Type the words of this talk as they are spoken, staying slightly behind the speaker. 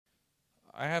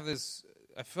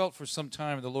I felt for some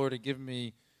time the Lord had given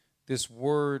me this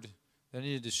word that I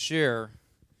needed to share,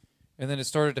 and then it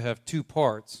started to have two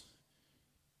parts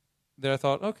that I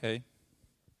thought, okay,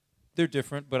 they're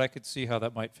different, but I could see how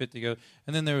that might fit together.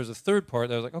 And then there was a third part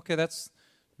that I was like, okay, that's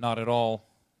not at all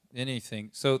anything.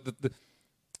 So the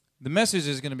message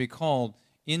is going to be called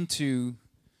Into,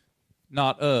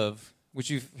 Not Of,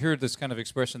 which you've heard this kind of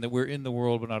expression that we're in the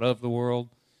world but not of the world.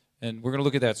 And we're going to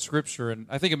look at that scripture, and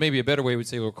I think it may be a better way would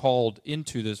say we're called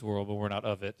into this world, but we're not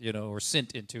of it, or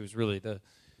sent into is really the...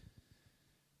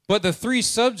 But the three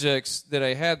subjects that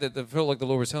I had that felt like the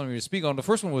Lord was telling me to speak on, the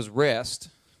first one was rest.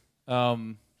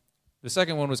 The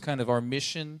second one was kind of our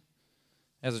mission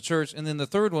as a church, and then the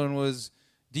third one was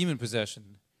demon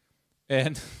possession.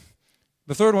 And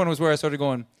the third one was where I started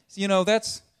going,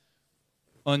 that's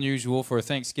unusual for a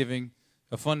Thanksgiving,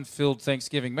 a fun-filled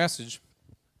Thanksgiving message.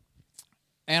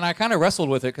 And I kind of wrestled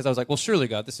with it because I was like, well, surely,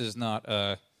 God, this is not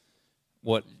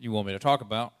what you want me to talk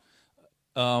about.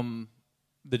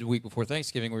 The week before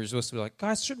Thanksgiving, where you're supposed to be like,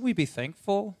 guys, shouldn't we be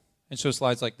thankful? And show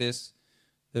slides like this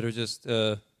that are just,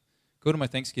 go to my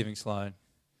Thanksgiving slide.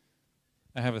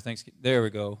 I have a Thanksgiving. There we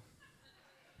go.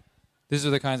 These are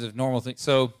the kinds of normal things.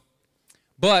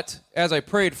 But as I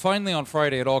prayed, finally on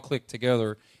Friday, it all clicked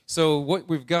together. So what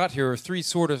we've got here are three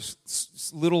sort of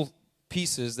little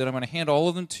pieces that I'm going to hand all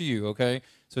of them to you, okay?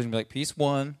 So it's going to be like piece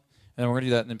one, and then we're going to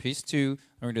do that, and then piece two, and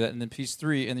we're going to do that, and then piece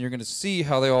three, and you're going to see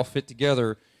how they all fit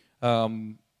together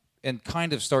and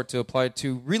kind of start to apply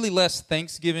to really less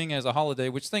Thanksgiving as a holiday,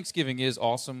 which Thanksgiving is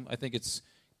awesome. I think it's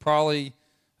probably,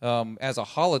 as a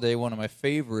holiday, one of my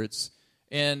favorites.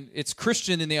 And it's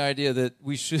Christian in the idea that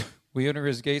we enter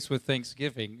his gates with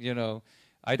thanksgiving,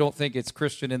 I don't think it's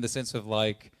Christian in the sense of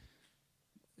like,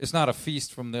 it's not a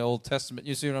feast from the Old Testament,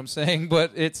 you see what I'm saying?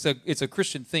 But it's a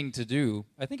Christian thing to do.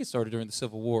 I think it started during the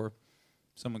Civil War.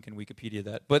 Someone can Wikipedia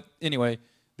that. But anyway,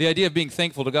 the idea of being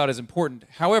thankful to God is important.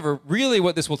 However, really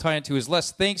what this will tie into is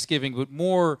less Thanksgiving, but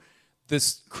more the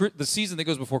season that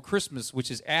goes before Christmas,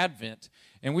 which is Advent,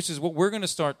 and which is what we're going to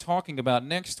start talking about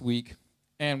next week.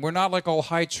 And we're not like all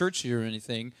high churchy or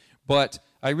anything, but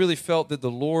I really felt that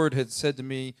the Lord had said to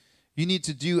me, you need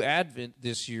to do Advent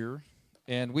this year.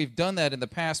 And we've done that in the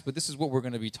past, but this is what we're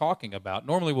going to be talking about.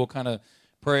 Normally we'll kind of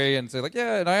pray and say like,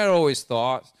 yeah, and I had always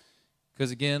thought,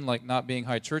 because again, like not being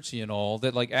high churchy and all,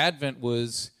 that like Advent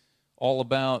was all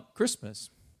about Christmas,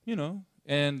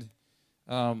 and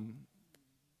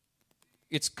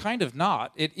it's kind of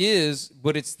not. It is,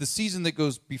 but it's the season that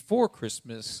goes before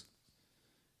Christmas,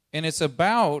 and it's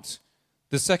about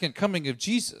the second coming of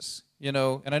Jesus, and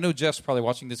I know Jeff's probably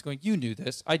watching this going, you knew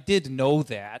this. I did know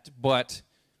that, but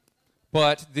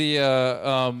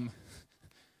the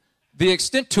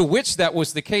extent to which that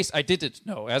was the case, I didn't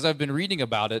know. As I've been reading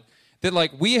about it, that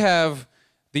like we have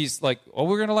these like,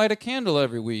 we're going to light a candle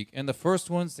every week. And the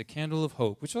first one's the candle of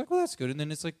hope, which is like, well, that's good. And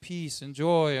then it's like peace and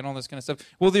joy and all this kind of stuff.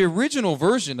 Well, the original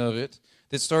version of it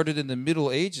that started in the Middle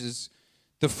Ages,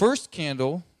 the first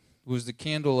candle was the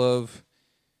candle of,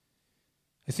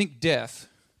 I think, death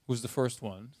was the first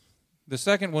one. The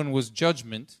second one was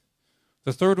judgment.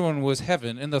 The third one was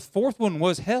heaven. And the fourth one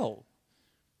was hell.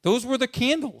 Those were the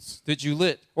candles that you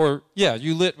lit.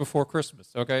 You lit before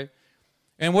Christmas, okay?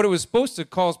 And what it was supposed to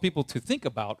cause people to think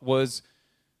about was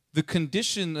the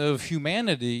condition of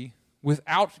humanity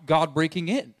without God breaking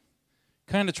in.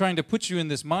 Kind of trying to put you in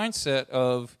this mindset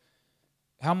of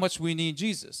how much we need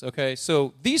Jesus, okay?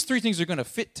 So these three things are going to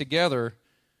fit together,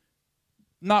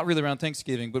 not really around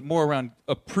Thanksgiving, but more around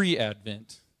a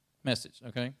pre-Advent message,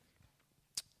 okay?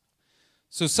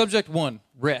 So subject one,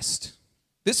 rest.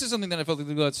 This is something that I felt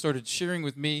like God started sharing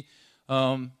with me.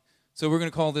 So we're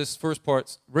going to call this first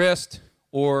part rest,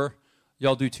 or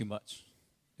y'all do too much.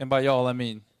 And by y'all, I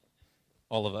mean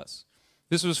all of us.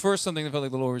 This was first something that felt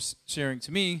like the Lord was sharing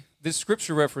to me. This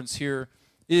scripture reference here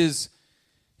is,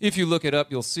 if you look it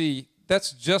up, you'll see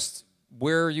that's just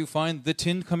where you find the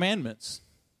 10 Commandments.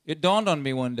 It dawned on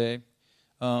me one day,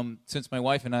 since my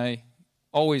wife and I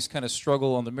always kind of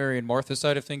struggle on the Mary and Martha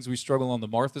side of things. We struggle on the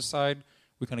Martha side.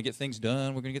 We kind of get things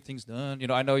done. We're going to get things done.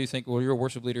 I know you think, well, you're a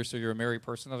worship leader, so you're a Mary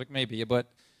person. I was like, maybe, but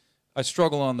I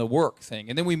struggle on the work thing.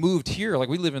 And then we moved here, like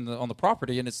we live on the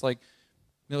property, and it's like,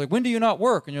 they're like, when do you not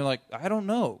work? And you're like, I don't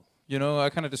know. I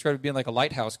kind of described it being like a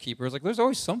lighthouse keeper. It's like, there's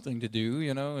always something to do,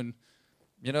 and,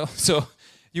 so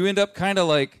you end up kind of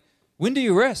like, when do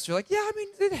you rest? You're like, yeah, I mean,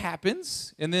 it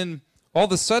happens. And then all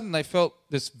of a sudden I felt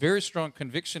this very strong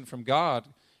conviction from God,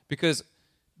 because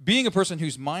being a person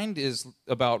whose mind is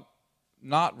about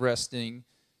not resting,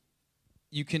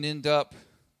 you can end up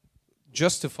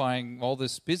justifying all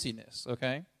this busyness,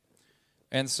 okay?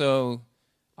 And so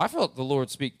I felt the Lord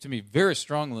speak to me very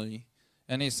strongly,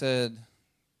 and he said,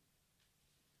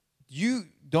 you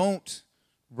don't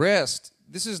rest.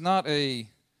 This is not a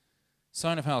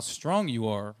sign of how strong you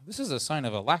are. This is a sign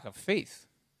of a lack of faith.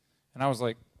 And I was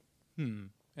like, And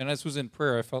this was in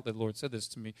prayer. I felt that the Lord said this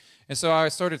to me. And so I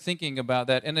started thinking about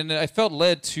that. And then I felt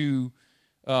led to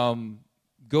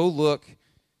go look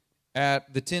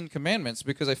at the 10 Commandments,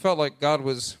 because I felt like God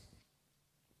was,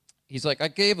 he's like, I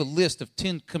gave a list of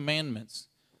 10 commandments.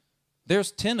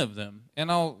 There's 10 of them.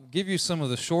 And I'll give you some of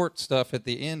the short stuff at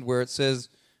the end where it says,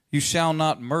 you shall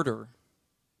not murder.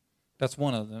 That's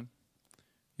one of them.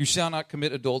 You shall not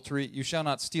commit adultery. You shall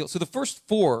not steal. So the first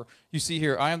 4 you see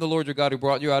here, I am the Lord your God who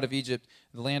brought you out of Egypt,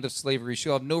 the land of slavery. You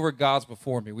shall have no other gods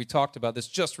before me. We talked about this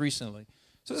just recently.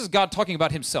 So this is God talking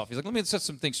about himself. He's like, let me set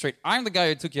some things straight. I'm the guy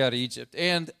who took you out of Egypt,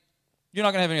 and you're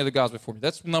not going to have any other gods before me.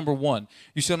 That's number 1.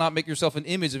 You shall not make yourself an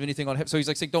image of anything on heaven. So he's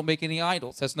like saying, don't make any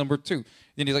idols. That's number 2.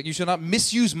 Then he's like, you shall not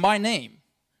misuse my name.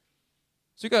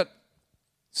 So you got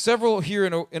several here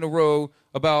in a row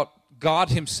about God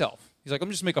himself. He's like, let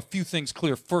me just make a few things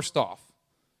clear first off.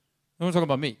 I'm talking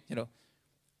about me,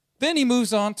 Then he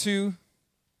moves on to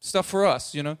stuff for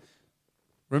us,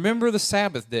 Remember the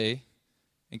Sabbath day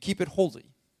and keep it holy.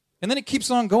 And then it keeps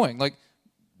on going. Like,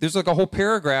 there's like a whole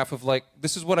paragraph of like,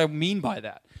 this is what I mean by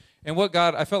that. And what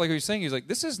God, I felt like he was saying, he's like,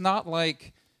 this is not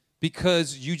like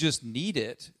because you just need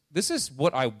it. This is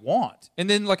what I want. And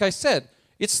then, like I said,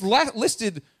 it's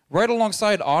listed right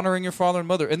alongside honoring your father and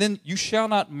mother. And then you shall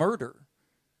not murder.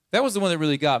 That was the one that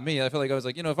really got me. I felt like I was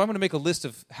like, if I'm going to make a list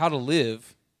of how to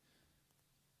live,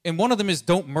 and one of them is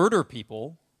don't murder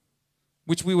people,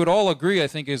 which we would all agree, I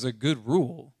think, is a good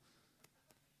rule,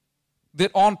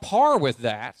 that on par with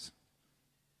that,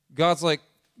 God's like,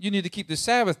 you need to keep the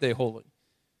Sabbath day holy.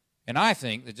 And I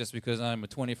think that just because I'm a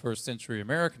 21st century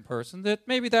American person, that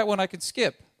maybe that one I could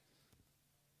skip.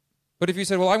 But if you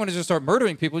said, well, I want to just start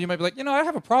murdering people, you might be like, I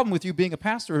have a problem with you being a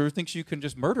pastor who thinks you can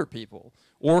just murder people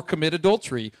or commit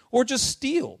adultery or just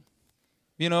steal,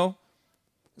 So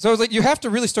I was like, you have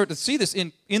to really start to see this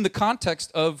in the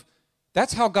context of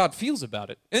that's how God feels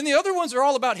about it. And the other ones are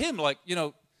all about him, like,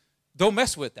 don't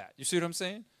mess with that. You see what I'm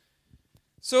saying?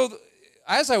 So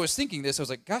as I was thinking this, I was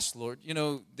like, gosh, Lord,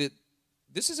 that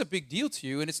this is a big deal to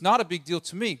you, and it's not a big deal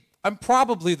to me. I'm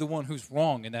probably the one who's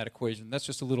wrong in that equation. That's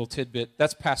just a little tidbit.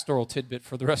 That's pastoral tidbit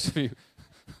for the rest of you.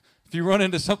 If you run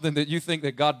into something that you think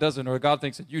that God doesn't or God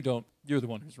thinks that you don't, you're the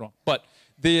one who's wrong. But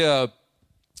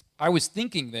I was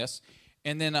thinking this,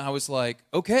 and then I was like,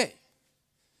 okay,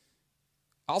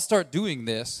 I'll start doing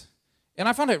this. And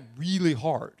I found it really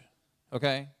hard,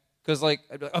 okay? Because,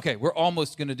 okay, we're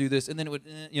almost going to do this. And then it would,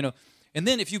 And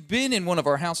then if you've been in one of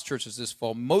our house churches this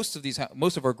fall, most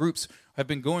of our groups have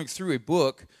been going through a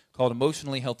book called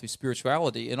Emotionally Healthy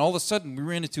Spirituality. And all of a sudden we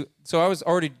ran into, so I was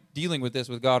already dealing with this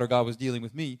with God, or God was dealing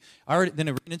with me. Then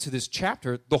I ran into this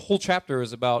chapter. The whole chapter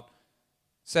is about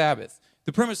Sabbath.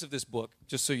 The premise of this book,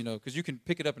 just so you know, because you can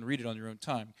pick it up and read it on your own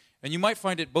time. And you might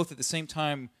find it both at the same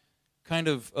time kind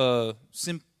of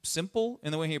simple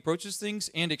in the way he approaches things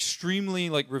and extremely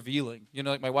revealing.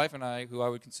 Like my wife and I, who I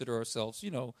would consider ourselves,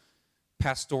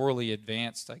 pastorally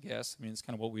advanced, I guess. I mean, it's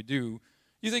kind of what we do.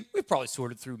 You think, we've probably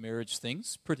sorted through marriage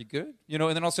things pretty good. And then all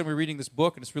of a sudden we're reading this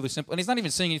book, and it's really simple. And he's not even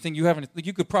saying anything you haven't,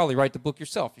 you could probably write the book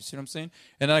yourself. You see what I'm saying?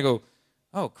 And then I go,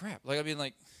 oh, crap.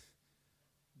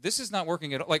 This is not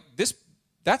working at all.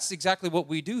 That's exactly what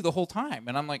we do the whole time.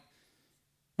 And I'm like,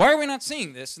 why are we not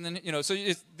seeing this? And then, so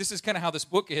this is kind of how this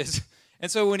book is.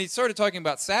 And so when he started talking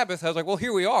about Sabbath, I was like, well,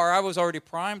 here we are. I was already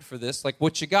primed for this. Like,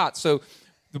 what you got? So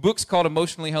the book's called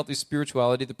Emotionally Healthy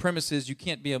Spirituality. The premise is you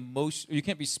can't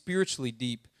be spiritually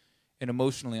deep and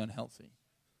emotionally unhealthy.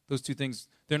 Those two things,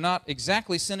 they're not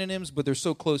exactly synonyms, but they're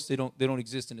so close they don't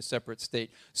exist in a separate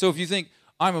state. So if you think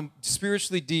I'm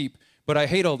spiritually deep, but I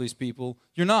hate all these people,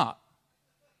 you're not.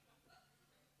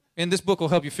 And this book will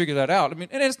help you figure that out. I mean,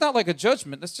 and it's not like a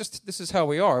judgment. This is how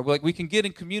we are. We can get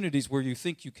in communities where you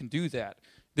think you can do that.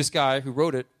 This guy who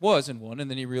wrote it was in one, and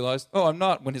then he realized, oh, I'm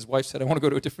not, when his wife said, I want to go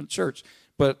to a different church.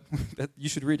 But you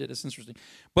should read it. It's interesting.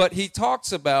 But he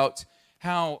talks about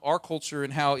how our culture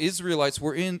and how Israelites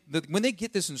were when they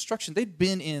get this instruction, they'd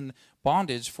been in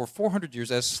bondage for 400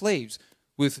 years as slaves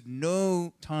with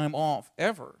no time off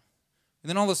ever. And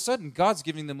then all of a sudden, God's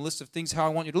giving them a list of things, how I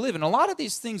want you to live. And a lot of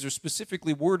these things are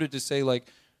specifically worded to say,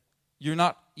 you're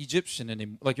not Egyptian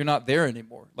anymore. You're not there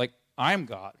anymore. I'm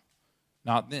God,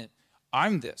 not them.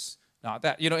 I'm this, not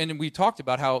that. And we talked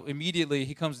about how immediately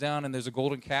he comes down and there's a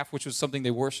golden calf, which was something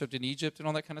they worshipped in Egypt and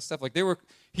all that kind of stuff.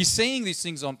 He's saying these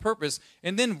things on purpose.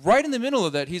 And then right in the middle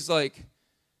of that, he's like,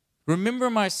 remember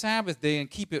my Sabbath day and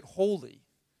keep it holy.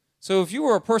 So if you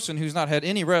were a person who's not had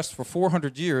any rest for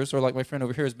 400 years, or like my friend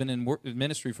over here has been in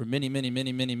ministry for many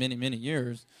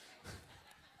years,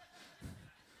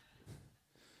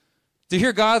 to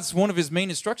hear one of his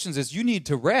main instructions is you need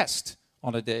to rest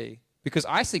on a day, because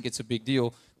I think it's a big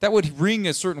deal. That would ring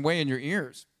a certain way in your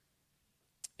ears.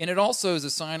 And it also is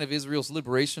a sign of Israel's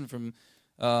liberation from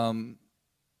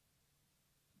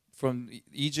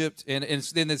Egypt, and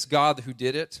then it's God who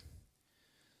did it.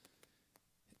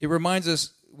 It reminds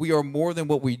us we are more than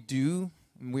what we do,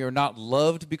 and we are not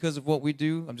loved because of what we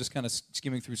do. I'm just kind of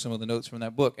skimming through some of the notes from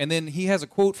that book. And then he has a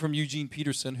quote from Eugene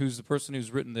Peterson, who's the person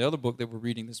who's written the other book that we're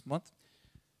reading this month.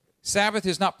 Sabbath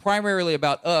is not primarily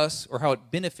about us or how it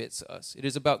benefits us. It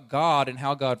is about God and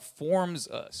how God forms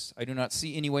us. I do not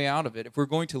see any way out of it. If we're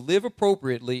going to live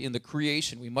appropriately in the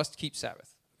creation, we must keep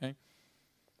Sabbath. Okay?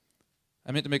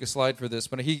 I meant to make a slide for this,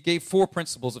 but he gave 4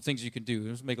 principles of things you can do.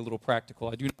 Let's make it a little practical.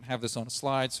 I do not have this on a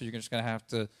slide, so you're just going to have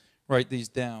to write these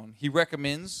down. He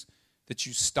recommends that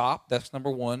you stop. That's number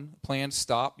 1. Plan,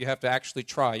 stop. You have to actually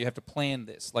try. You have to plan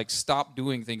this. Like, stop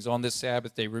doing things on this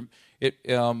Sabbath day.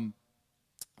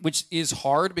 Which is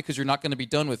hard because you're not going to be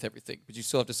done with everything, but you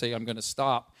still have to say, I'm going to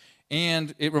stop.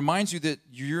 And it reminds you that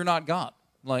you're not God.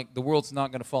 Like, the world's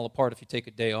not going to fall apart if you take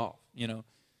a day off, you know.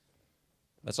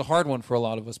 That's a hard one for a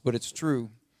lot of us, but it's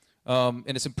true. And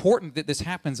it's important that this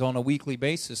happens on a weekly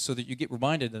basis so that you get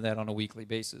reminded of that on a weekly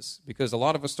basis, because a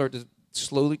lot of us start to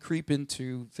slowly creep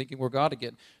into thinking we're God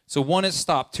again. So 1 is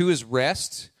stop. 2 is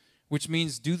rest, which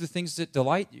means do the things that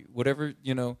delight you. Whatever,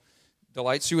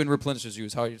 delights you and replenishes you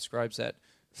is how he describes that.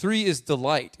 3 is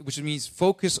delight, which means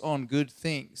focus on good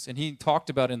things. And he talked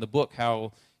about in the book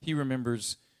how he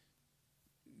remembers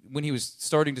when he was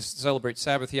starting to celebrate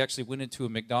Sabbath, he actually went into a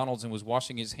McDonald's and was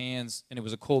washing his hands, and it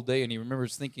was a cold day, and he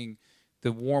remembers thinking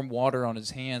the warm water on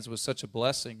his hands was such a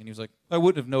blessing. And he was like, I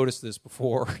wouldn't have noticed this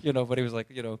before, but he was like,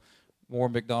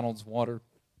 warm McDonald's water.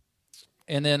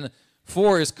 And then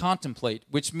 4 is contemplate,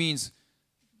 which means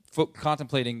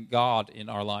contemplating God in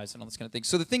our lives and all this kind of thing.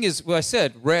 So the thing is, I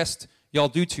said, rest. Y'all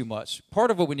do too much.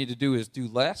 Part of what we need to do is do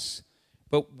less,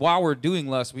 but while we're doing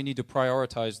less, we need to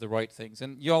prioritize the right things.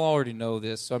 And y'all already know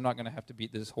this, so I'm not going to have to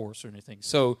beat this horse or anything.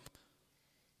 So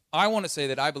I want to say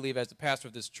that I believe as the pastor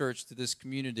of this church to this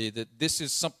community that this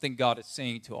is something God is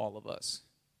saying to all of us.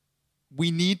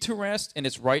 We need to rest, and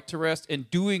it's right to rest,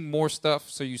 and doing more stuff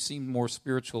so you seem more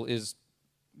spiritual is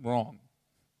wrong.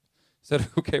 Is that an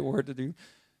okay word to do?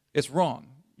 It's wrong.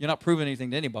 You're not proving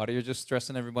anything to anybody. You're just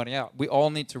stressing everybody out. We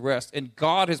all need to rest. And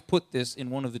God has put this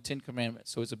in one of the 10 commandments,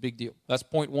 so it's a big deal. That's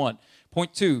point 1.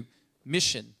 Point 2,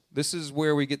 mission. This is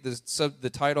where we get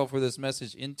the title for this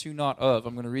message, into not of.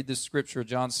 I'm going to read this scripture,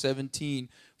 John 17,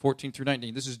 14 through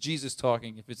 19. This is Jesus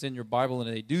talking. If it's in your Bible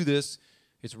and they do this,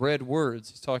 it's red words.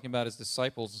 He's talking about his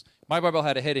disciples. My Bible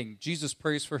had a heading, Jesus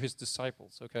prays for his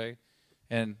disciples, okay?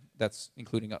 And that's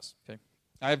including us, okay?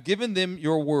 I have given them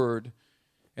your word,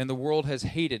 and the world has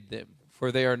hated them, for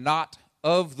they are not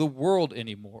of the world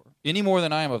anymore, any more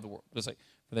than I am of the world. Let's say,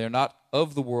 for they are not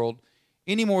of the world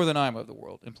any more than I am of the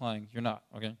world, implying you're not,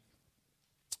 okay?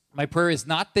 My prayer is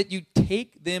not that you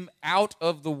take them out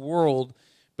of the world,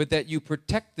 but that you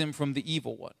protect them from the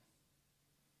evil one.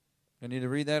 I need to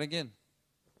read that again.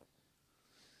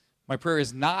 My prayer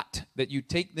is not that you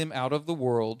take them out of the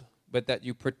world, but that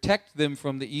you protect them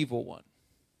from the evil one.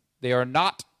 They are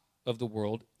not of the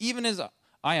world, even as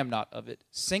I am not of it.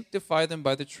 Sanctify them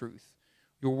by the truth.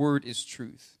 Your word is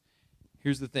truth.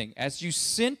 Here's the thing. As you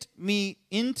sent me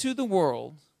into the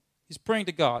world, he's praying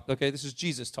to God. Okay, this is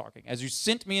Jesus talking. As you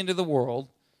sent me into the world,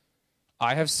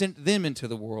 I have sent them into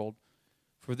the world.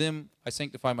 For them I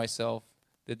sanctify myself,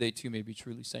 that they too may be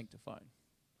truly sanctified.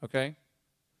 Okay?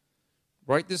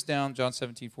 Write this down, John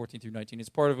 17, 14 through 19. It's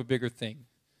part of a bigger thing.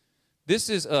 This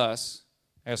is us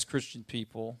as Christian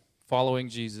people following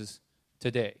Jesus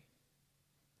today,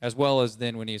 as well as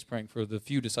then when he was praying for the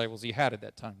few disciples he had at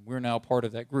that time. We're now part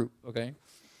of that group, okay?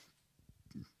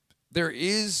 There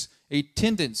is a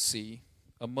tendency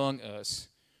among us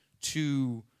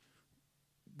to,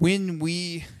 when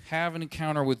we have an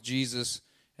encounter with Jesus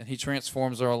and he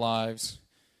transforms our lives,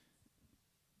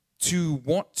 to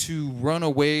want to run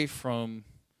away from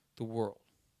the world,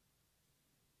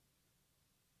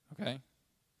 okay?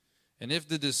 And if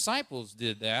the disciples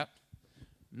did that,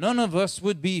 none of us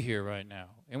would be here right now.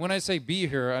 And when I say be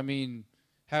here, I mean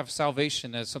have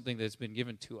salvation as something that's been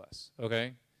given to us,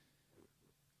 okay?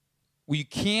 We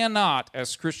cannot,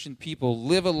 as Christian people,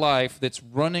 live a life that's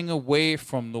running away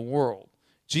from the world.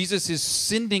 Jesus is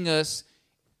sending us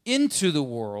into the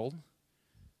world,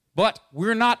 but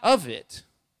we're not of it.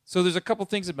 So there's a couple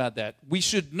things about that. We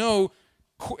should know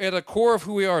at the core of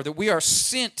who we are that we are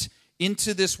sent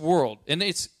into this world. And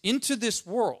it's into this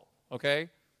world, okay?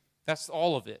 That's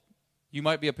all of it. You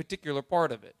might be a particular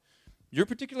part of it. Your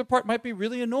particular part might be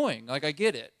really annoying. Like, I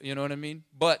get it. You know what I mean?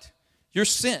 But you're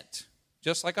sent,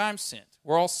 just like I'm sent.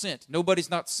 We're all sent. Nobody's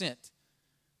not sent.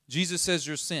 Jesus says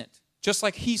you're sent, just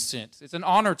like he's sent. It's an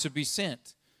honor to be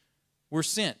sent. We're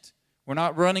sent. We're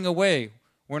not running away.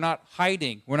 We're not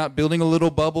hiding. We're not building a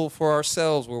little bubble for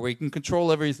ourselves where we can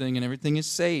control everything and everything is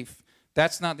safe.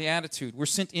 That's not the attitude. We're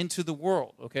sent into the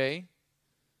world, okay?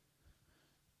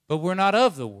 But we're not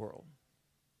of the world.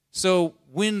 So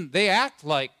when they act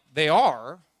like they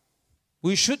are,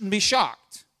 we shouldn't be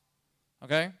shocked,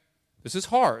 okay? This is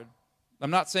hard.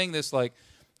 I'm not saying this like,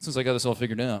 since I got this all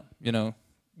figured out, you know.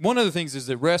 One of the things is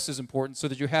that rest is important so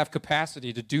that you have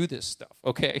capacity to do this stuff,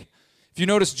 okay? If you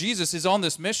notice, Jesus is on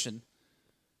this mission.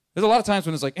 There's a lot of times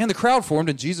when it's like, and the crowd formed,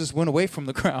 and Jesus went away from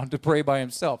the crowd to pray by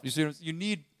himself. You see, you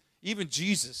need, even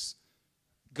Jesus,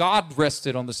 God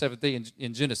rested on the seventh day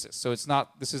in Genesis. So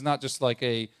this is not just like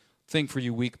a thing for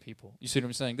you weak people. You see what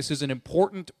I'm saying? This is an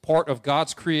important part of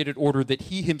God's created order that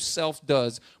he himself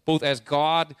does, both as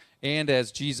God and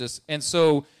as Jesus. And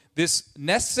so this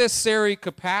necessary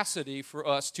capacity for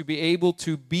us to be able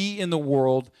to be in the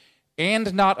world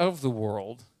and not of the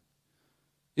world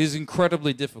is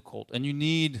incredibly difficult, and you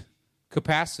need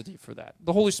capacity for that.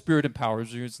 The Holy Spirit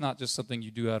empowers you. It's not just something you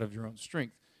do out of your own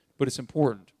strength, but it's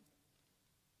important.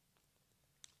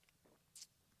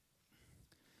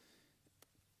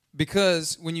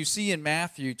 Because when you see in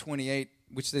Matthew 28,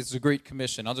 which is a great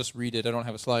commission, I'll just read it. I don't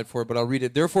have a slide for it, but I'll read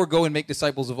it. Therefore, go and make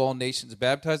disciples of all nations,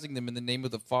 baptizing them in the name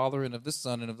of the Father and of the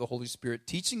Son and of the Holy Spirit,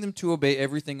 teaching them to obey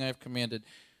everything I have commanded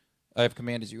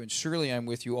you. And surely I am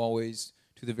with you always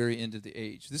to the very end of the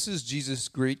age. This is Jesus'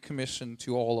 great commission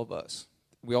to all of us.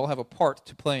 We all have a part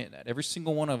to play in that. Every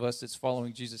single one of us that's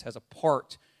following Jesus has a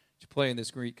part to play in this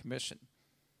great commission.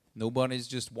 Nobody's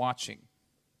just watching.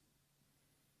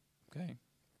 Okay?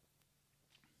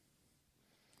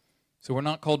 So we're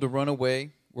not called to run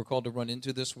away. We're called to run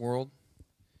into this world.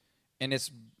 And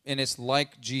it's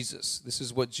like Jesus. This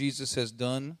is what Jesus has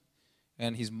done,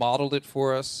 and he's modeled it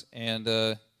for us,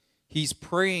 and he's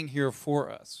praying here for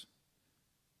us.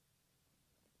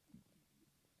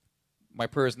 My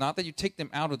prayer is not that you take them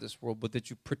out of this world, but that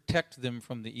you protect them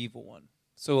from the evil one.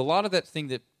 So a lot of that thing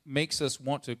that makes us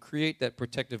want to create that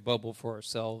protective bubble for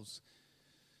ourselves,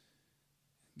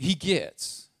 he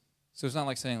gets. So it's not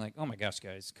like saying like, oh my gosh,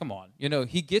 guys, come on. You know,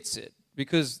 he gets it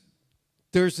because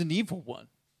there's an evil one,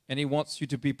 and he wants you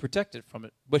to be protected from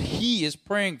it. But he is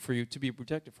praying for you to be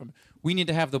protected from it. We need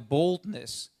to have the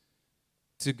boldness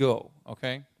to go,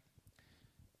 okay?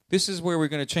 This is where we're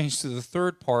going to change to the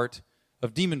third part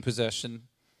of demon possession,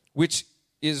 which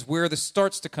is where this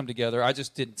starts to come together. I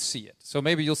just didn't see it. So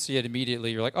maybe you'll see it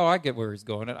immediately. You're like, oh, I get where he's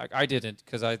going. I didn't,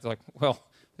 because I was like, well,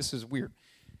 this is weird.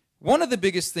 One of the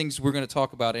biggest things we're going to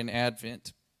talk about in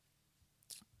Advent,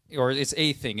 or it's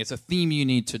a thing, it's a theme you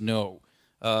need to know,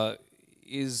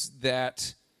 is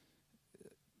that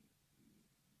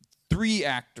three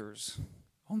actors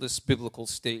on this biblical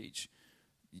stage.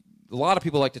 A lot of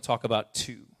people like to talk about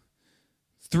two.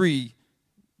 Three,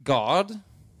 God,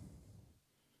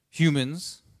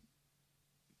 humans.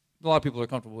 A lot of people are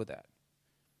comfortable with that.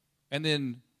 And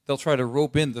then they'll try to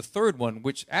rope in the third one,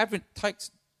 which Advent tries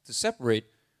to separate,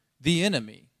 the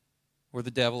enemy, or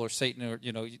the devil, or Satan, or,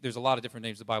 you know, there's a lot of different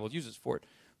names the Bible uses for it.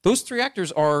 Those three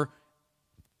actors are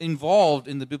involved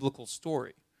in the biblical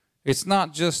story. It's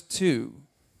not just two.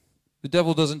 The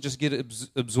devil doesn't just get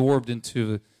absorbed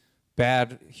into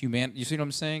bad humanity. You see what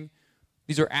I'm saying?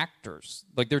 These are actors.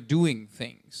 Like, they're doing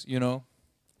things, you know?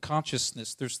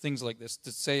 Consciousness, there's things like this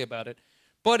to say about it.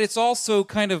 But it's also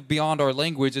kind of beyond our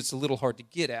language. It's a little hard to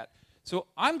get at. So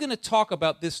I'm going to talk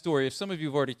about this story. If some of you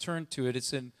have already turned to it,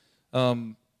 it's in,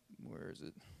 where is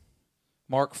it?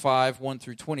 Mark 5, 1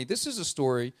 through 20. This is a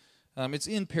story. It's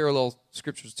in parallel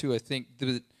scriptures too, I think.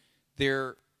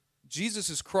 Jesus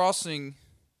is crossing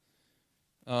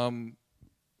on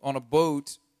a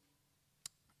boat,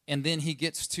 and then he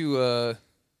gets to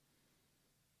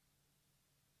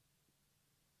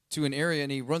an area,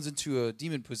 and he runs into a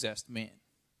demon-possessed man.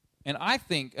 And I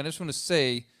think, I just want to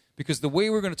say, because the way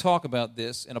we're going to talk about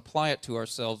this and apply it to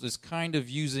ourselves is kind of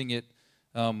using it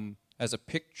as a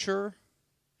picture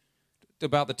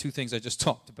about the two things I just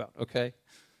talked about, okay?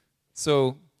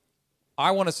 So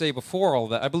I want to say before all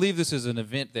that, I believe this is an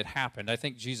event that happened. I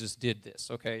think Jesus did this,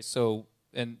 okay? So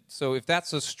if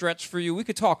that's a stretch for you, we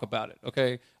could talk about it,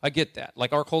 okay? I get that.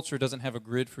 Like, our culture doesn't have a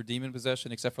grid for demon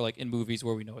possession except for, like, in movies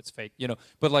where we know it's fake, you know?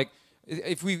 But, like,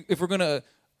 if we're going to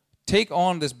take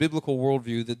on this biblical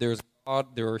worldview that there's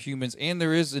God, there are humans, and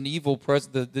there is an evil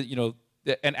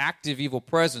an active evil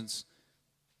presence,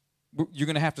 you're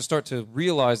going to have to start to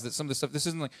realize that some of this stuff, this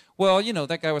isn't like, well,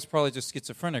 that guy was probably just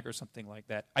schizophrenic or something like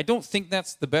that. I don't think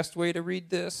that's the best way to read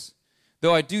this,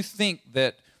 though I do think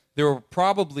that there are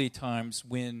probably times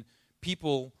when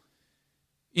people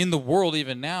in the world,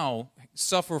 even now,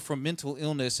 suffer from mental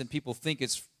illness and people think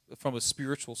it's from a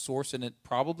spiritual source, and it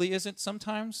probably isn't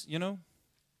sometimes,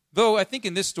 Though I think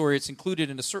in this story it's included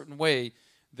in a certain way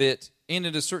that, and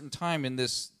at a certain time in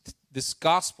this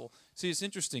gospel. See, it's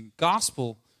interesting.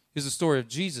 Gospel is the story of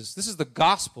Jesus. This is the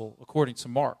gospel according to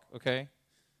Mark, okay?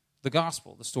 The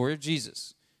gospel, the story of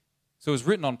Jesus. So it's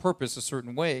written on purpose a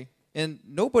certain way, and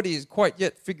nobody has quite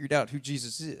yet figured out who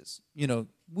Jesus is.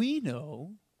 We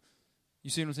know. You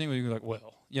see what I'm saying? Where you're like,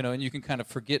 well, and you can kind of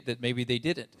forget that maybe they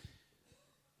didn't.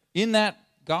 In that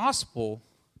gospel,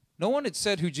 no one had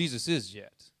said who Jesus is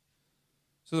yet.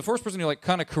 So the first person who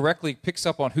kind of correctly picks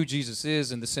up on who Jesus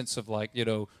is in the sense of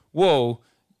whoa,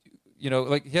 he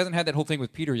hasn't had that whole thing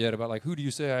with Peter yet about who do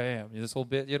you say I am? This whole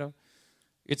bit,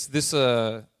 It's this,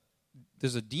 there's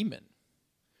a demon.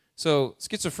 So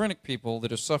schizophrenic people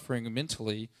that are suffering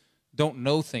mentally don't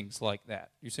know things like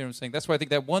that. You see what I'm saying? That's why I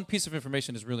think that one piece of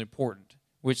information is really important,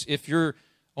 which if you're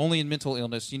only in mental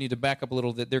illness, you need to back up a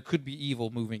little that there could be evil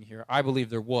moving here. I believe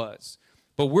there was.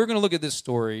 But we're going to look at this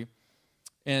story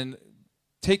and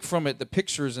take from it the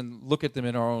pictures and look at them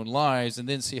in our own lives and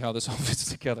then see how this all fits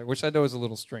together, which I know is a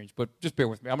little strange, but just bear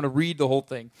with me. I'm going to read the whole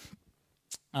thing.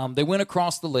 They went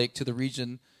across the lake to the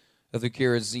region of the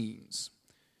Gerasenes.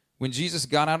 When Jesus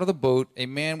got out of the boat, a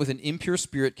man with an impure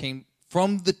spirit came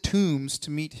from the tombs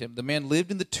to meet him. The man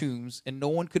lived in the tombs, and no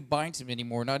one could bind him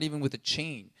anymore, not even with a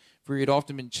chain, for he had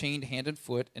often been chained hand and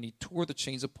foot, and he tore the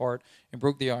chains apart and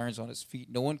broke the irons on his feet.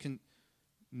 No one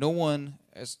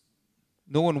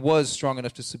was strong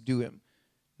enough to subdue him.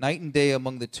 Night and day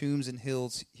among the tombs and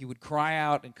hills, he would cry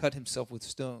out and cut himself with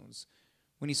stones.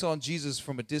 When he saw Jesus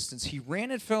from a distance, he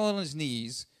ran and fell on his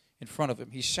knees in front of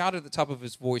him. He shouted at the top of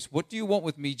his voice, "What do you want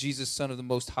with me, Jesus, Son of the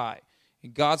Most High?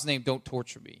 In God's name, don't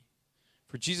torture me."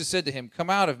 For Jesus said to him, "Come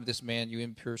out of this man, you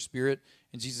impure spirit."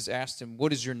 And Jesus asked him,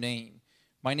 "What is your name?"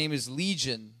 "My name is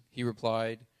Legion," he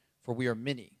replied, "for we are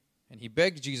many." And he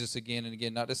begged Jesus again and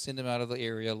again not to send him out of the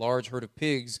area. A large herd of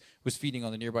pigs was feeding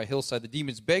on the nearby hillside. The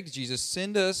demons begged Jesus,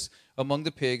 "Send us among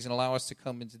the pigs and allow us to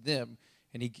come into them."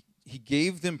 And he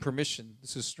gave them permission.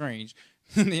 This is strange.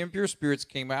 The impure spirits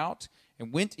came out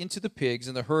and went into the pigs,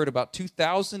 and the herd, about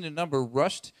 2,000 in number,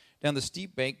 rushed down the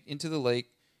steep bank into the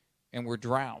lake and were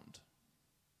drowned.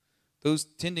 Those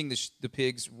tending the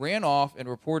pigs ran off and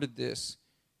reported this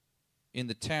in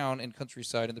the town and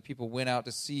countryside, and the people went out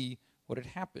to see what had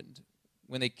happened.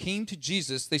 When they came to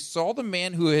Jesus, they saw the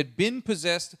man who had been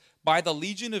possessed by the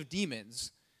legion of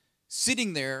demons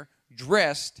sitting there,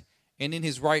 dressed and in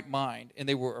his right mind, and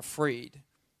they were afraid.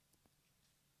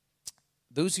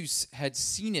 Those who had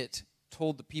seen it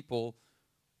told the people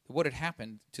what had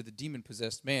happened to the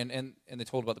demon-possessed man, and they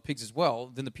told about the pigs as well.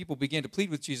 Then the people began to plead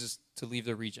with Jesus to leave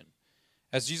their region.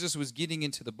 As Jesus was getting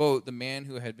into the boat, the man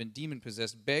who had been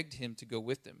demon-possessed begged him to go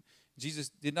with them. Jesus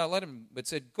did not let him, but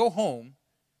said, "Go home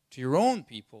to your own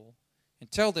people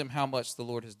and tell them how much the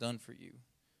Lord has done for you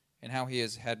and how he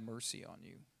has had mercy on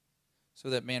you." So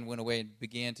that man went away and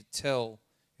began to tell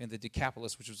in the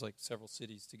Decapolis, which was like several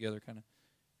cities together, kind of,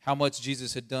 how much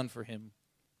Jesus had done for him,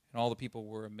 and all the people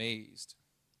were amazed.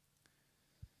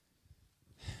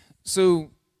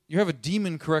 So you have a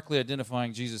demon correctly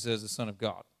identifying Jesus as the Son of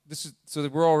God. This is so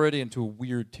that we're already into a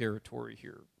weird territory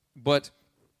here. But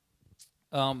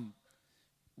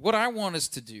what I want us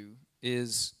to do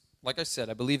is, like I said,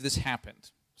 I believe this happened.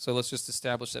 So let's just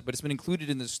establish that. But it's been included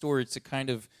in the story to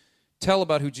kind of tell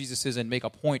about who Jesus is and make a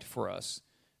point for us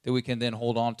that we can then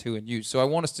hold on to and use. So I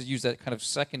want us to use that kind of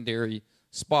secondary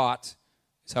spot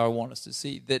is how I want us to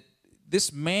see that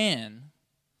this man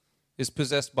is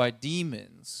possessed by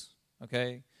demons,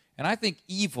 okay? And I think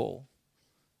evil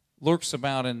lurks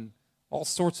about in all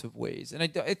sorts of ways. And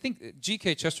I think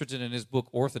G.K. Chesterton in his book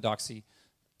Orthodoxy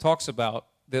talks about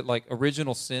that, like,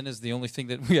 original sin is the only thing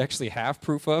that we actually have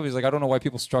proof of. He's like, I don't know why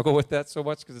people struggle with that so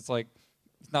much, because it's like,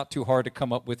 it's not too hard to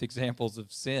come up with examples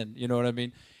of sin, you know what I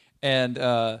mean? And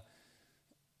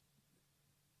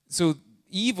so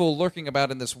evil lurking about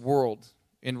in this world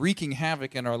and wreaking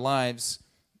havoc in our lives,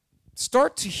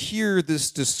 start to hear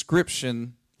this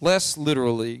description less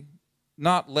literally,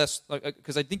 not less,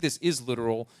 because I think this is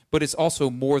literal, but it's also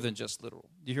more than just literal.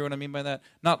 Do you hear what I mean by that?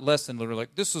 Not less than literal,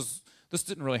 like this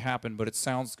didn't really happen, but it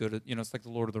sounds good. You know, it's like the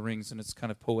Lord of the Rings, and it's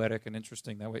kind of poetic and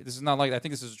interesting that way. This is not like, I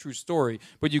think this is a true story,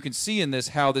 but you can see in this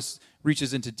how this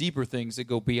reaches into deeper things that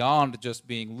go beyond just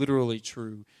being literally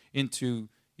true into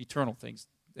eternal things.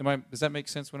 Does that make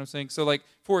sense what I'm saying? So, like,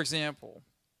 for example,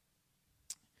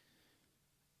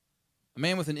 a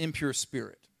man with an impure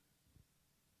spirit.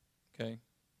 Okay?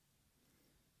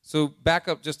 So back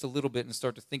up just a little bit and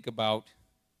start to think about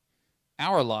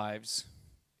our lives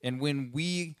and when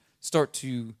we start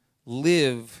to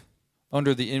live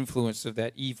under the influence of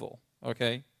that evil,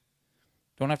 okay?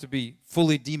 Don't have to be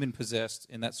fully demon-possessed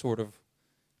in that sort of,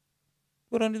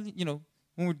 but under,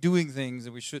 when we're doing things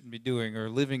that we shouldn't be doing or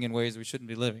living in ways we shouldn't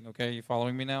be living, okay? You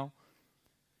following me now?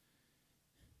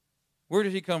 Where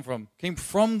did he come from? Came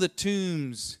from the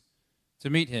tombs to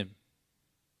meet him.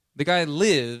 The guy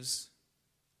lives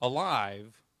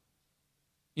alive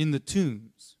in the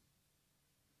tombs.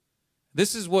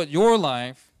 This is what your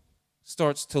life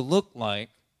starts to look like.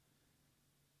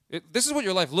 This is what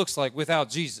your life looks like without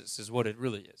Jesus, is what it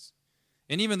really is.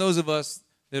 And even those of us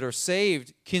that are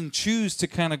saved can choose to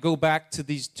kind of go back to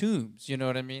these tombs, you know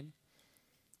what I mean?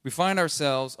 We find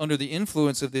ourselves under the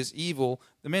influence of this evil.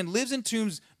 The man lives in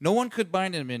tombs. No one could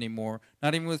bind him anymore,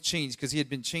 not even with chains, because he had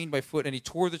been chained by foot, and he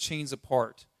tore the chains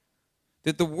apart.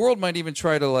 That the world might even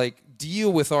try to,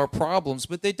 deal with our problems,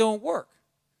 but they don't work.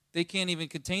 They can't even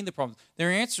contain the problems.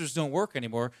 Their answers don't work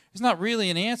anymore. It's not really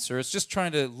an answer. It's just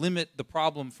trying to limit the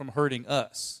problem from hurting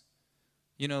us.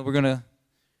 That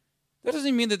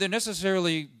doesn't mean that they're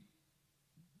necessarily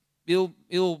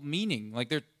ill-meaning.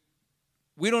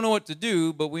 We don't know what to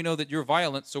do, but we know that you're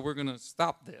violent, so we're going to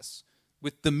stop this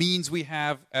with the means we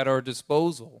have at our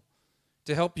disposal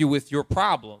to help you with your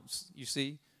problems, you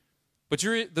see. But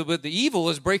the evil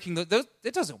is breaking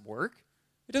it doesn't work.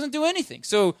 It doesn't do anything.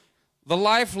 So the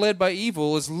life led by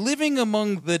evil is living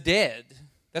among the dead.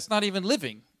 That's not even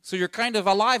living. So you're kind of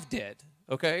alive dead,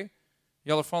 okay?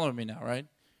 Y'all are following me now, right?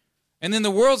 And then the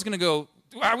world's going to go,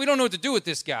 we don't know what to do with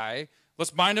this guy.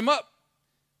 Let's bind him up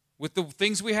with the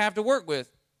things we have to work with.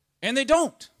 And they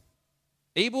don't.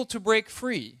 Able to break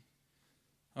free,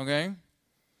 okay?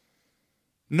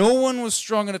 No one was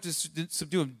strong enough to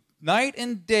subdue him. Night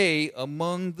and day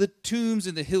among the tombs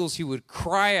and the hills he would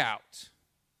cry out.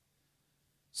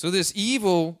 So this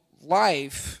evil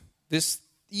life, this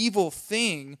evil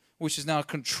thing, which is now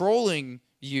controlling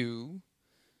you,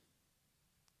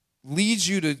 leads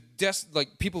you to,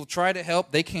 people try to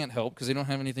help. They can't help because they don't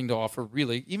have anything to offer,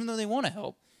 really, even though they want to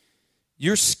help.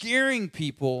 You're scaring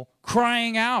people,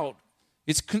 crying out.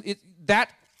 That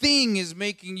thing is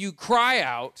making you cry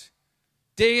out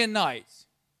day and night.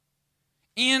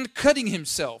 And cutting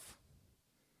himself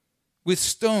with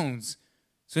stones.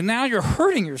 So now you're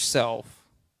hurting yourself.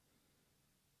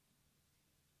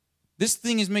 This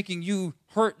thing is making you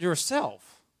hurt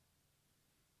yourself.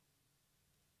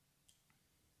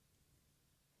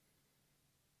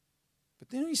 But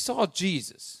then he saw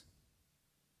Jesus.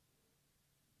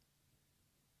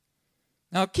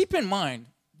 Now keep in mind,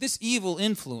 this evil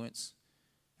influence,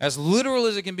 as literal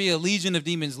as it can be, a legion of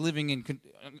demons living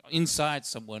inside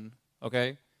someone,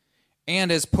 okay?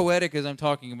 And as poetic as I'm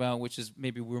talking about, which is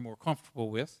maybe we're more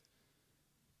comfortable with,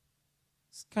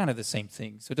 it's kind of the same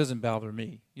thing, so it doesn't bother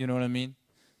me. You know what I mean?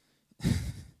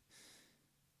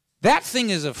 That thing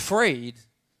is afraid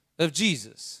of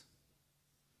Jesus.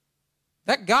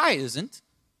 That guy isn't.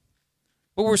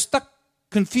 But we're stuck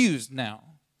confused now.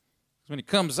 When he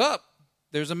comes up,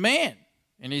 there's a man,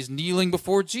 and he's kneeling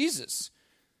before Jesus.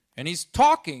 And he's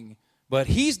talking, but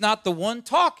he's not the one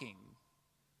talking.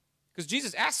 Because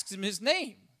Jesus asks him his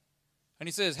name. And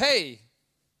he says, hey,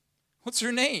 what's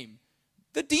your name?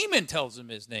 The demon tells him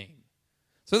his name.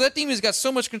 So that demon's got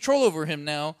so much control over him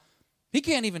now, he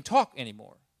can't even talk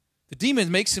anymore. The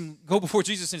demon makes him go before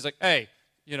Jesus, and he's like, hey,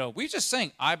 we just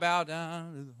sang, I bow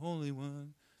down to the Holy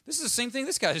One. This is the same thing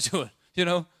this guy's doing.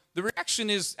 The reaction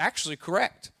is actually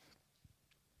correct.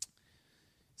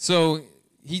 So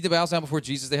he bows down before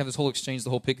Jesus. They have this whole exchange, the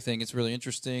whole pig thing. It's really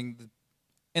interesting.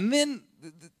 And then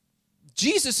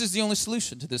Jesus is the only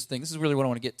solution to this thing. This is really what I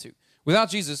want to get to. Without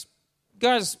Jesus,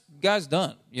 guy's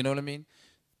done. You know what I mean?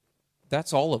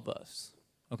 That's all of us,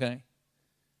 okay?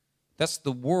 That's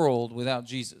the world without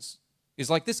Jesus. Is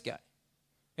like this guy.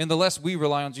 And the less we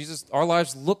rely on Jesus, our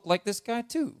lives look like this guy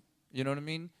too. You know what I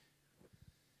mean?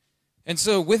 And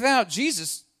so without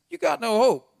Jesus, you got no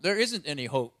hope. There isn't any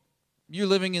hope. You're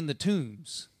living in the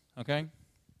tombs, okay?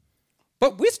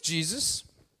 But with Jesus,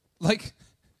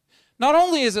 not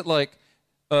only is it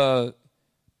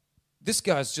this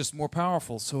guy's just more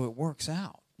powerful, so it works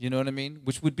out. You know what I mean?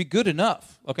 Which would be good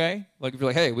enough, okay? If you're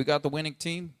like, hey, we got the winning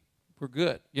team, we're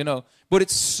good, But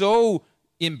it's so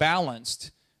imbalanced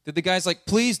that the guy's like,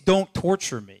 please don't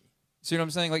torture me. See what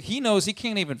I'm saying? He knows he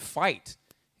can't even fight.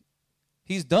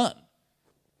 He's done.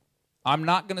 I'm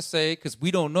not going to say, because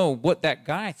we don't know what that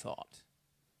guy thought.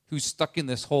 who's stuck in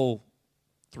this whole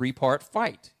three-part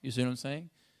fight. You see what I'm saying?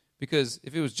 Because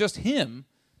if it was just him,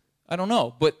 I don't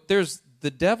know. But there's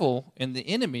the devil and the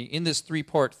enemy in this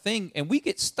three-part thing, and we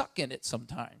get stuck in it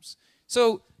sometimes.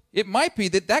 So it might be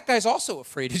that that guy's also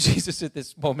afraid of Jesus at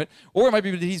this moment, or it might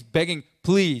be that he's begging,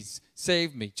 please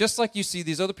save me. Just like you see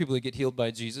these other people that get healed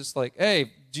by Jesus, like,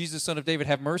 hey, Jesus, son of David,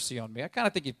 have mercy on me. I kind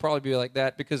of think he'd probably be like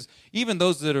that, because even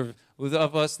those that are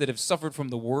of us that have suffered from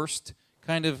the worst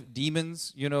kind of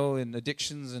demons, you know, and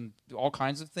addictions and all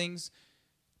kinds of things,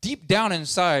 deep down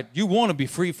inside, you want to be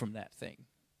free from that thing.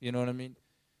 You know what I mean?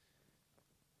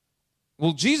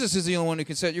 Well, Jesus is the only one who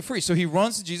can set you free. So he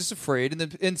runs to Jesus afraid,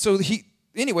 and so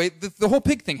anyway, the whole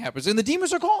pig thing happens, and the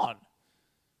demons are gone,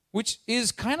 which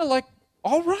is kind of like,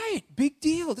 all right, big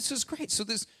deal. This is great. So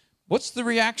what's the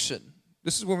reaction?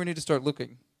 This is where we need to start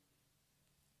looking.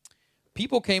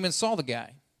 People came and saw the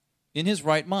guy in his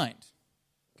right mind,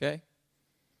 okay?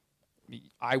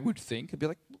 I would think, it'd be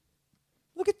like,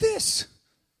 look at this.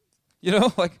 You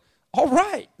know, like, all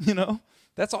right, you know,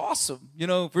 that's awesome. You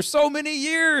know, for so many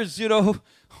years, you know,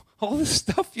 all this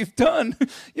stuff you've done,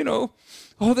 you know,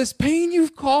 all this pain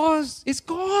you've caused, it's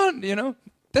gone, you know.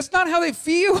 That's not how they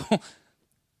feel.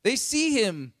 They see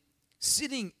him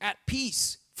sitting at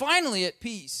peace, finally at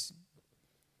peace.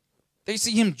 They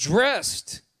see him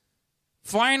dressed,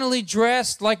 finally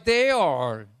dressed like they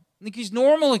are. I think he's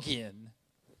normal again.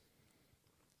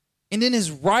 And in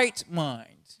his right mind.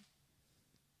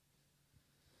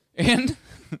 And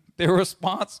their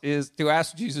response is to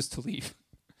ask Jesus to leave.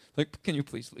 Like, can you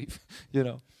please leave? You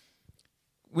know.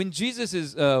 When Jesus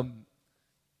is,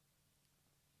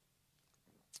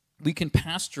 we can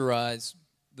pasteurize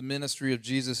the ministry of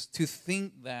Jesus to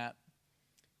think that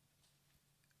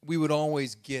we would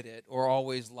always get it, or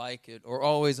always like it, or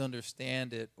always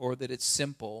understand it, or that it's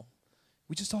simple.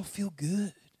 We just all feel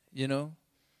good, you know?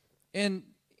 And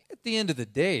at the end of the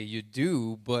day, you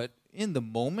do, but in the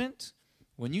moment,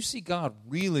 when you see God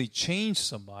really change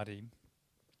somebody,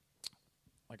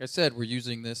 like I said, we're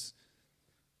using this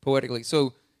poetically.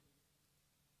 So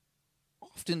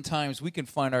oftentimes we can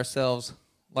find ourselves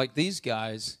like these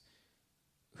guys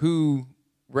who,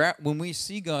 when we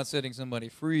see God setting somebody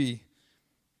free,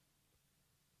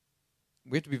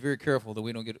 we have to be very careful that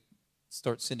we don't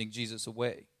start sending Jesus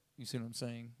away. You see what I'm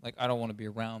saying? Like, I don't want to be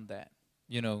around that,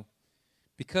 you know,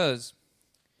 because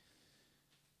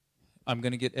I'm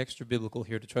going to get extra biblical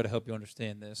here to try to help you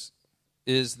understand this,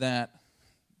 is that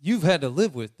you've had to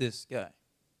live with this guy.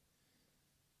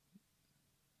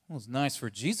 Well, it's nice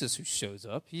for Jesus who shows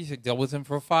up. He dealt with him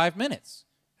for 5 minutes.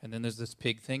 And then there's this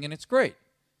pig thing, and it's great.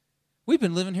 We've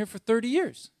been living here for 30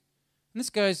 years. And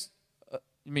this guy's,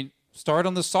 start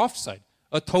on the soft side,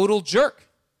 a total jerk.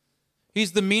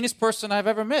 He's the meanest person I've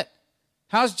ever met.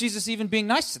 How's Jesus even being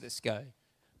nice to this guy?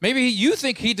 Maybe you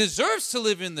think he deserves to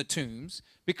live in the tombs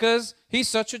because he's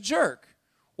such a jerk.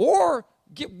 Or,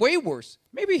 get way worse,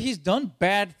 maybe he's done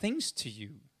bad things to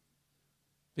you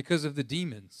because of the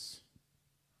demons.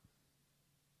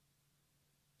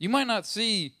 You might not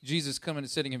see Jesus coming and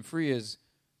setting him free as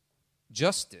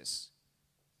justice,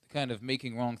 the kind of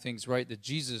making wrong things right that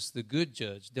Jesus, the good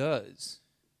judge, does,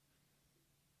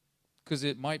 because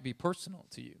it might be personal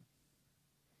to you.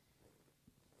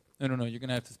 I don't know. You're going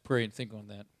to have to pray and think on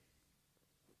that.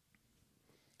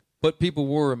 But people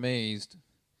were amazed.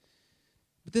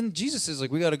 But then Jesus is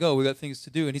like, we got to go. We got things to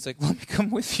do. And he's like, let me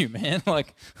come with you, man.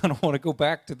 Like, I don't want to go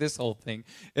back to this whole thing.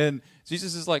 And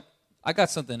Jesus is like, I got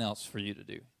something else for you to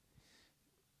do.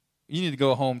 You need to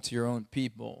go home to your own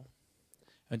people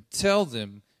and tell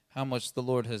them how much the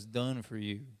Lord has done for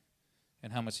you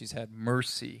and how much he's had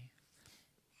mercy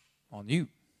on you.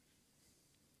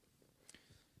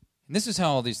 And this is how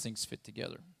all these things fit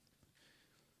together.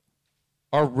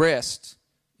 Our rest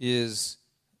is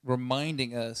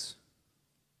reminding us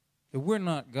that we're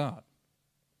not God.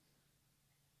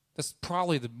 That's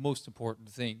probably the most important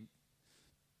thing.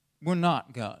 We're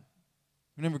not God.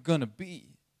 We're never going to be.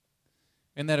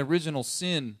 And that original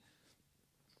sin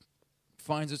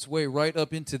finds its way right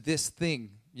up into this thing.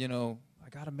 You know, I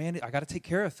got to manage, I got to take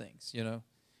care of things, you know.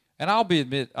 And I'm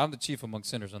the chief among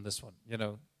sinners on this one, you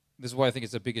know. This is why I think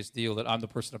it's the biggest deal that I'm the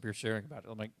person up here sharing about it.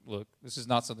 I'm like, look, this is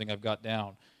not something I've got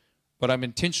down. But I'm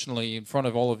intentionally in front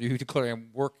of all of you declaring I'm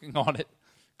working on it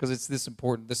because it's this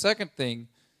important. The second thing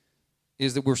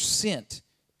is that we're sent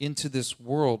into this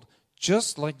world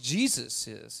just like Jesus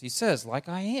is. He says, like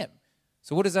I am.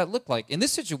 So what does that look like? In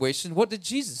this situation, what did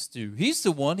Jesus do? He's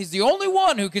the only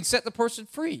one who can set the person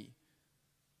free.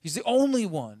 He's the only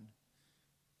one.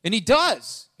 And he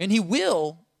does, and he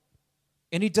will,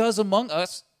 and he does among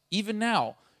us even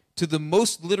now, to the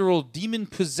most literal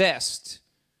demon-possessed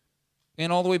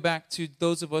And all the way back to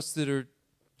those of us that are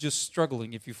just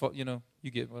struggling, if you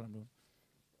get what I'm doing.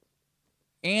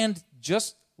 And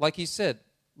just like he said,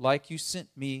 like you sent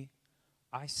me,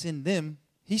 I send them.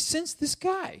 He sends this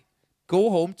guy. Go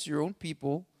home to your own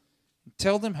people and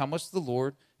tell them how much the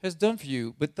Lord has done for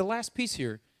you. But the last piece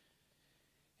here,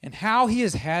 and how he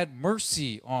has had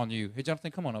mercy on you. Hey,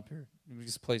 Jonathan, come on up here. We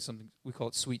just play something. We call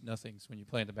it Sweet Nothings when you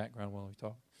play in the background while we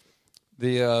talk.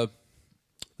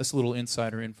 That's a little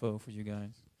insider info for you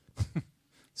guys.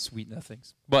 Sweet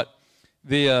Nothings. But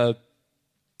this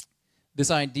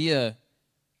idea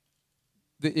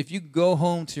that if you go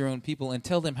home to your own people and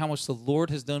tell them how much the Lord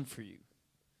has done for you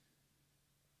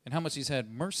and how much he's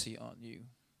had mercy on you,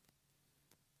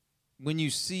 when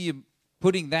you see him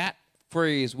putting that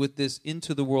phrase with this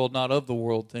into the world, not of the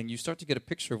world thing, you start to get a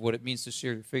picture of what it means to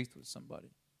share your faith with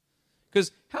somebody.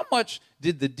 Because how much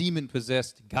did the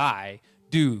demon-possessed guy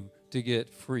do to get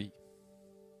free?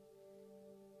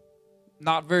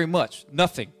 Not very much.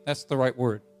 Nothing. That's the right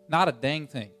word. Not a dang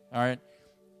thing. All right?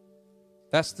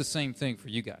 That's the same thing for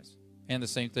you guys. And the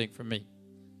same thing for me.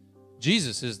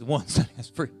 Jesus is the one setting us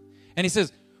free. And he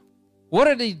says, what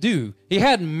did he do? He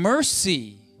had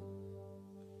mercy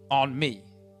on me.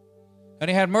 And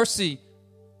he had mercy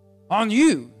on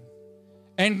you.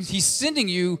 And he's sending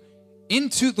you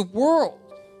into the world.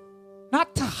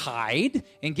 Not to hide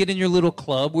and get in your little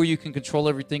club where you can control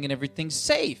everything and everything's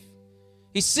safe.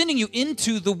 He's sending you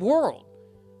into the world.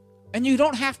 And you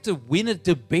don't have to win a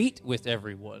debate with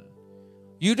everyone.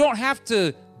 You don't have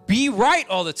to be right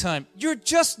all the time. You're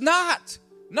just not.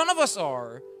 None of us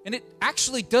are. And it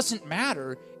actually doesn't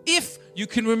matter if you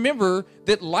can remember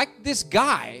that, like this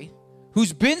guy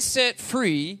who's been set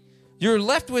free, you're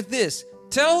left with this.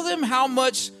 Tell them how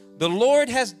much the Lord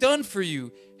has done for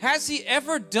you. Has he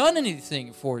ever done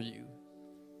anything for you?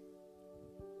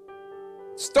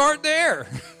 Start there.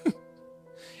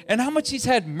 And how much he's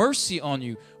had mercy on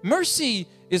you. Mercy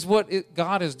is what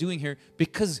God is doing here,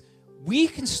 because we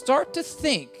can start to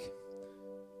think,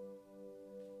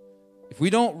 if we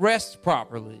don't rest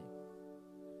properly,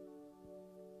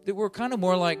 that we're kind of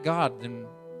more like God than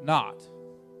not.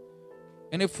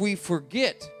 And if we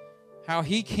forget how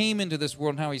he came into this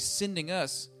world and how he's sending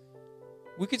us,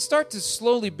 we could start to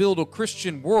slowly build a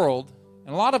Christian world,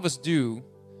 and a lot of us do,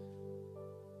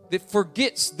 that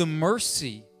forgets the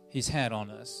mercy he's had on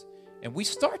us. And we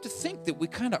start to think that we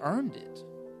kind of earned it,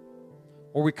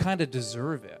 or we kind of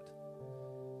deserve it.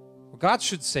 Well, God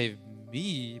should save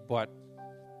me, but,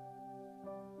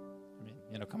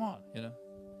 I mean, come on,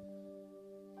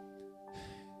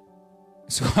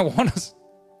 So I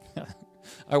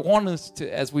want us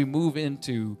to, as we move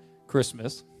into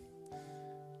Christmas,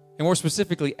 and more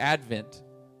specifically Advent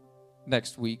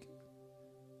next week,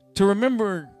 to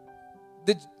remember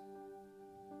that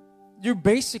you're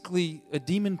basically a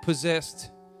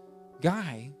demon-possessed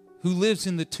guy who lives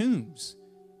in the tombs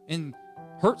and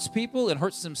hurts people and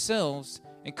hurts themselves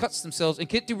and cuts themselves and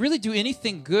can't really do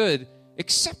anything good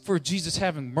except for Jesus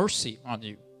having mercy on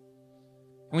you.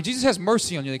 And when Jesus has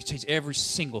mercy on you, he can change every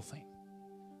single thing.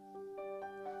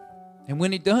 And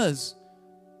when he does,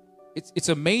 it's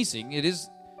amazing. It is,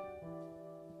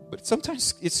 but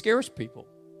sometimes it scares people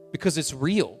because it's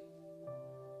real.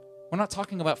 We're not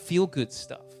talking about feel-good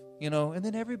stuff, and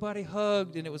then everybody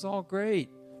hugged and it was all great,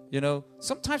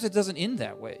 Sometimes it doesn't end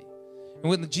that way. And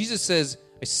when Jesus says,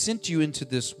 I sent you into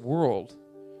this world,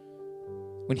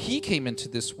 when he came into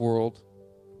this world,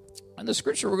 and the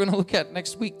scripture we're going to look at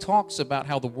next week talks about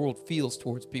how the world feels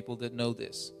towards people that know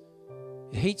this.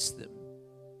 It hates them.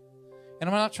 And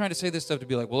I'm not trying to say this stuff to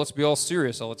be like, well, let's be all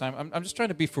serious all the time. I'm just trying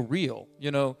to be for real.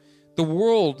 The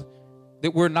world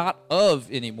that we're not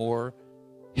of anymore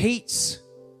hates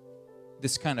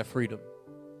this kind of freedom.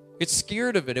 It's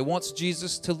scared of it. It wants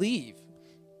Jesus to leave.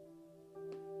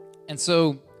 And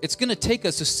so it's going to take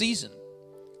us a season,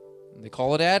 and they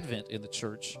call it Advent in the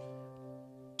church,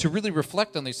 to really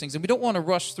reflect on these things. And we don't want to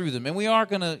rush through them. And we are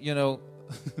going to,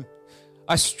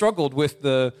 I struggled with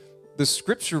the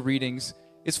scripture readings.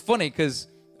 It's funny because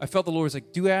I felt the Lord was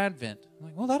like, do Advent. I'm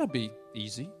like, well, that'll be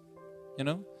easy,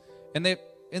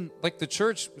 And like the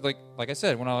church, like I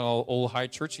said, we're not all old high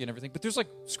churchy and everything, but there's like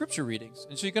scripture readings.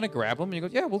 And so you're going to grab them and you go,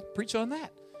 yeah, we'll preach on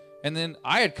that. And then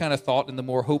I had kind of thought in the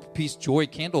more hope, peace, joy,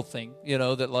 candle thing,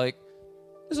 that like,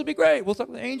 this will be great. We'll talk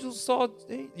about the angels saw,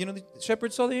 the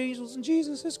shepherds saw the angels and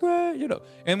Jesus. It's great,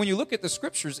 And when you look at the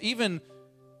scriptures, even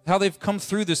how they've come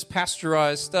through this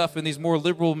pasteurized stuff in these more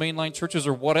liberal mainline churches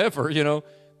or whatever,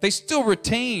 they still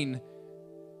retain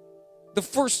the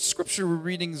first scripture we're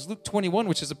reading is Luke 21,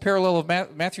 which is a parallel of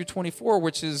Matthew 24,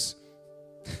 which is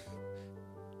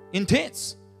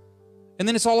intense. And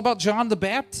then it's all about John the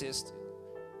Baptist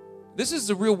this is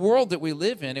the real world that we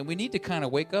live in, and we need to kind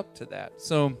of wake up to that.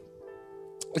 So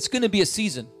it's going to be a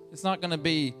season. It's not going to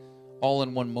be all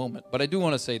in one moment. But I do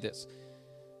want to say this.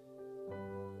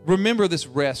 Remember, this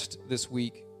rest this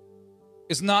week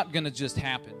is not going to just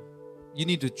happen. You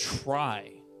need to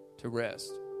try to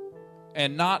rest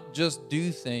and not just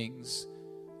do things.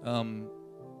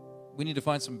 We need to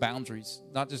find some boundaries,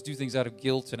 not just do things out of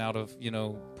guilt and out of,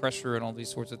 pressure and all these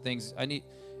sorts of things.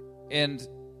 And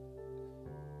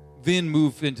then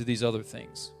move into these other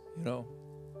things,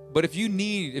 But if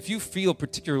you feel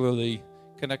particularly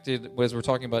connected, as we're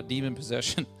talking about demon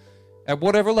possession, at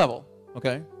whatever level,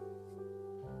 okay?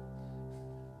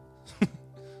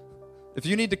 If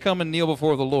you need to come and kneel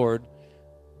before the Lord,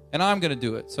 and I'm going to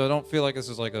do it, so I don't feel like this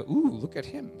is like ooh, look at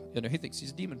him. He thinks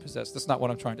he's demon possessed. That's not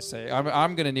what I'm trying to say.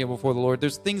 I'm going to kneel before the Lord.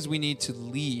 There's things we need to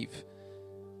leave.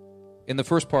 In the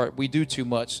first part, we do too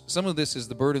much. Some of this is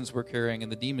the burdens we're carrying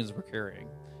and the demons we're carrying.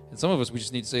 And some of us, we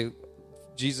just need to say,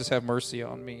 Jesus, have mercy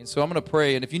on me. And so I'm going to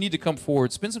pray, and if you need to come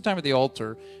forward, spend some time at the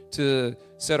altar to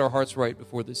set our hearts right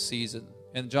before this season.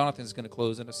 And Jonathan's going to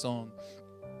close in a song.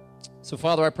 So,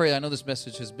 Father, I pray, I know this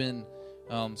message has been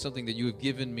something that you have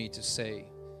given me to say.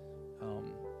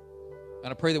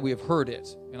 And I pray that we have heard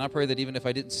it. And I pray that even if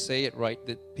I didn't say it right,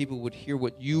 that people would hear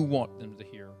what you want them to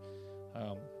hear.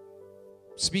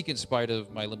 Speak in spite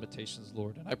of my limitations,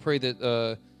 Lord. And I pray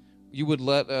that you would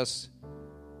let us...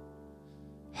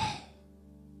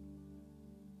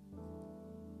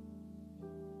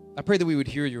 I pray that we would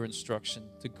hear your instruction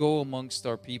to go amongst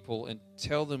our people and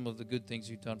tell them of the good things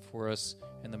you've done for us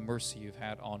and the mercy you've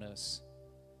had on us.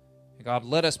 And God,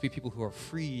 let us be people who are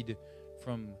freed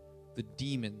from the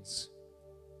demons.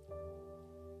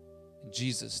 In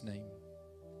Jesus' name,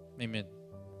 amen.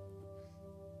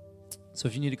 So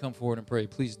if you need to come forward and pray,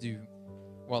 please do.